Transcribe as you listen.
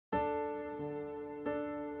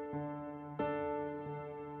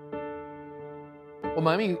Well,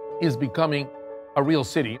 Miami is becoming a real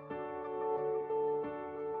city.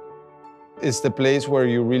 It's the place where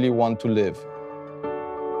you really want to live.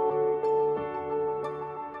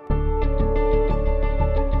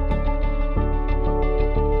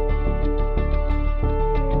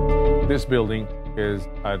 This building is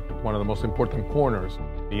at one of the most important corners,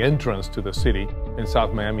 the entrance to the city in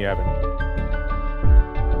South Miami Avenue.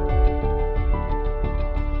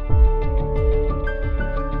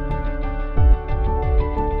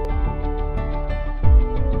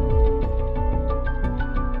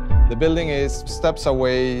 The building is steps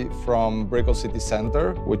away from Brickell City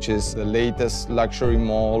Center, which is the latest luxury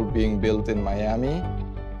mall being built in Miami.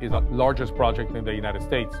 It's the largest project in the United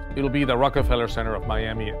States. It'll be the Rockefeller Center of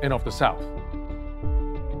Miami and of the South.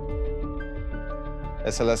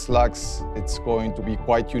 SLS Lux, it's going to be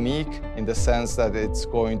quite unique in the sense that it's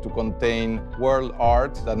going to contain world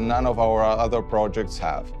art that none of our other projects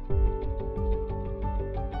have.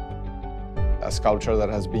 A sculpture that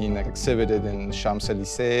has been exhibited in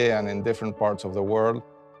Champs-Élysées and in different parts of the world.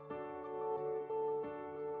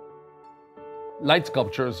 Light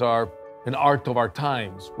sculptures are an art of our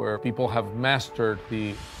times, where people have mastered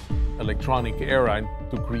the electronic era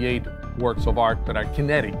to create works of art that are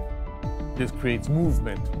kinetic. This creates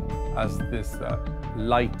movement as this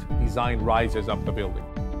light design rises up the building.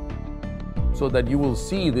 So that you will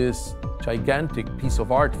see this gigantic piece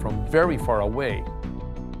of art from very far away.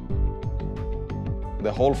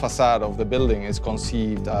 The whole facade of the building is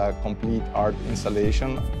conceived a complete art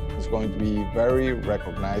installation. It's going to be very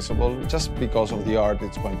recognizable just because of the art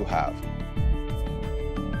it's going to have.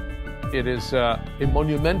 It is a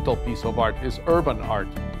monumental piece of art. It's urban art.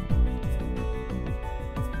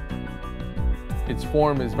 Its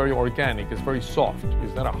form is very organic, it's very soft.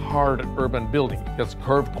 It's not a hard urban building. It has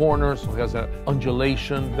curved corners, it has an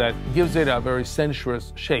undulation that gives it a very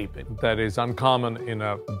sensuous shape that is uncommon in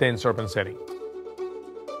a dense urban setting.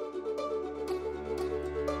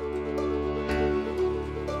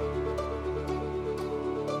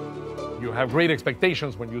 You have great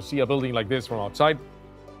expectations when you see a building like this from outside.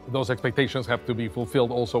 Those expectations have to be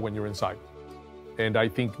fulfilled also when you're inside. And I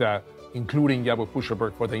think that including Jawohl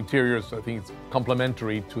Puschelberg for the interiors, I think it's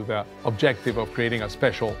complementary to the objective of creating a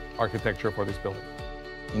special architecture for this building.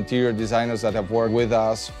 Interior designers that have worked with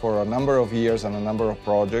us for a number of years on a number of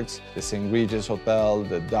projects, the St. Regis Hotel,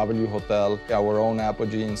 the W Hotel, our own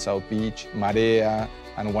Apogee in South Beach, Marea,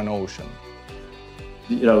 and One Ocean.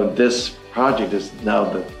 You know, this project is now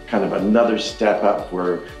the kind of another step up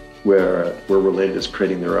where Related is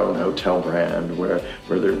creating their own hotel brand, where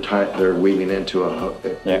they're weaving into a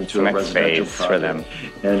residential project for them,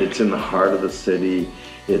 and it's in the heart of the city.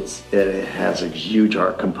 It has a huge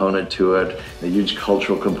art component to it, a huge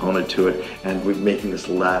cultural component to it, and we're making this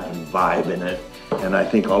Latin vibe in it. And I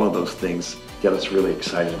think all of those things get us really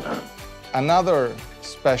excited about it. Another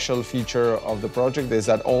special feature of the project is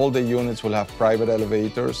that all the units will have private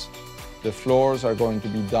elevators. The floors are going to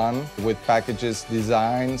be done with packages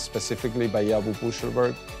designed specifically by Jawohl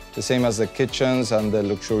Puschelberg, the same as the kitchens and the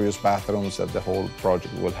luxurious bathrooms that the whole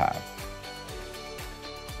project will have.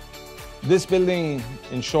 This building,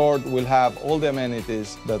 in short, will have all the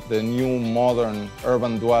amenities that the new modern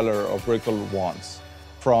urban dweller of Brickell wants.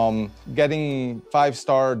 From getting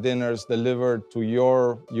 5-star dinners delivered to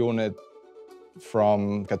your unit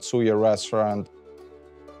from Katsuya restaurant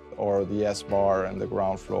or the S-Bar and the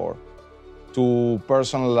ground floor, to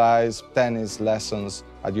personalized tennis lessons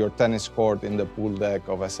at your tennis court in the pool deck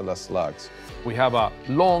of SLS Lux. We have a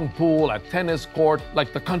long pool, a tennis court,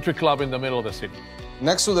 like the country club in the middle of the city.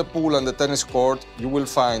 Next to the pool and the tennis court, you will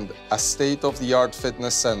find a state-of-the-art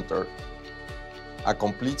fitness center, a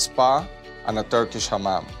complete spa, and a Turkish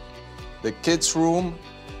hammam, the kids' room,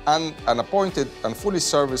 and an appointed and fully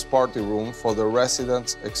serviced party room for the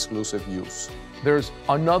residents' exclusive use. There's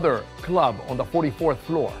another club on the 44th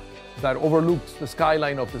floor that overlooks the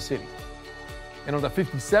skyline of the city. And on the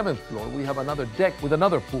 57th floor, we have another deck with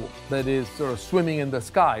another pool that is sort of swimming in the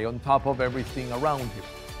sky on top of everything around you.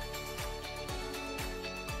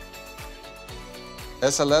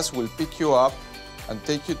 SLS will pick you up and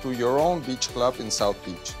take you to your own beach club in South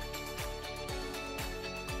Beach.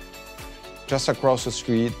 Just across the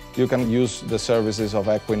street, you can use the services of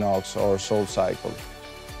Equinox or SoulCycle.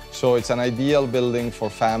 So it's an ideal building for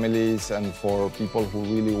families and for people who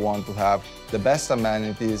really want to have the best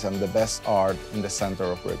amenities and the best art in the center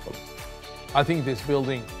of Brickell. I think this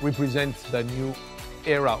building represents the new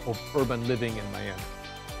era of urban living in Miami.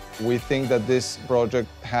 We think that this project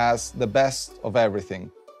has the best of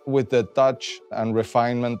everything, with the touch and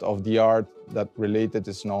refinement of the art that Related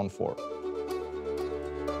is known for.